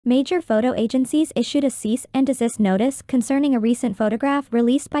Major photo agencies issued a cease and desist notice concerning a recent photograph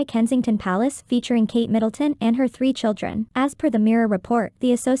released by Kensington Palace featuring Kate Middleton and her 3 children. As per the Mirror report,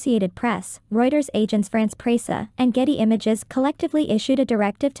 the Associated Press, Reuters agents France Presse, and Getty Images collectively issued a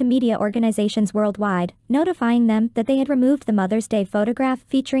directive to media organizations worldwide, notifying them that they had removed the Mother's Day photograph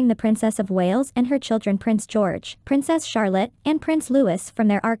featuring the Princess of Wales and her children Prince George, Princess Charlotte, and Prince Louis from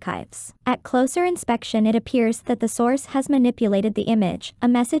their archives. At closer inspection, it appears that the source has manipulated the image, a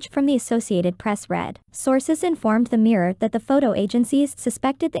message from the Associated Press read. Sources informed the Mirror that the photo agencies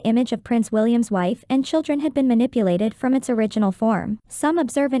suspected the image of Prince William's wife and children had been manipulated from its original form. Some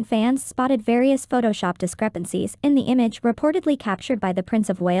observant fans spotted various Photoshop discrepancies in the image reportedly captured by the Prince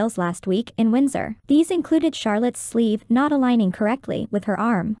of Wales last week in Windsor. These included Charlotte's sleeve not aligning correctly with her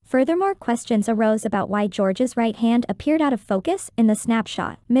arm. Furthermore, questions arose about why George's right hand appeared out of focus in the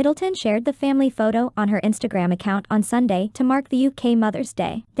snapshot. Middleton shared the family photo on her Instagram account on Sunday to mark the UK Mother's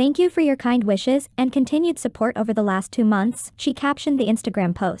Day. "Thank you for your kind wishes and continued support over the last 2 months," she captioned the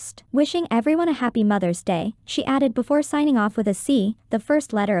Instagram post. "Wishing everyone a happy Mother's Day," she added before signing off with a C, the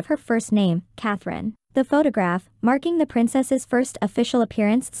first letter of her first name, Catherine. The photograph, marking the princess's first official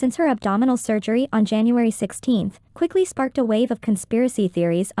appearance since her abdominal surgery on January 16, quickly sparked a wave of conspiracy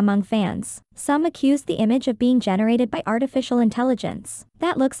theories among fans. Some accused the image of being generated by artificial intelligence.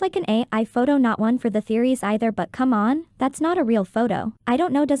 "That looks like an AI photo, not one for the theories either, but come on, that's not a real photo. I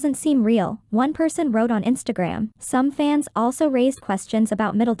don't know, doesn't seem real," one person wrote on Instagram. Some fans also raised questions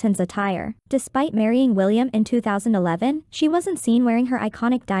about Middleton's attire. Despite marrying William in 2011, she wasn't seen wearing her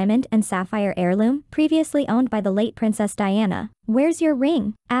iconic diamond and sapphire heirloom, previously owned by the late Princess Diana. "Where's your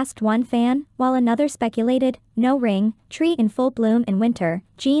ring?" asked one fan, while another speculated, "No ring, tree in full bloom in winter,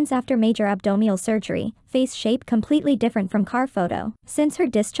 jeans after major abdominal surgery, face shape completely different from car photo." Since her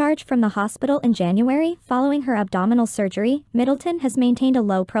discharge from the hospital in January following her abdominal surgery, Middleton has maintained a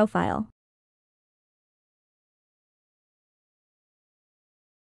low profile.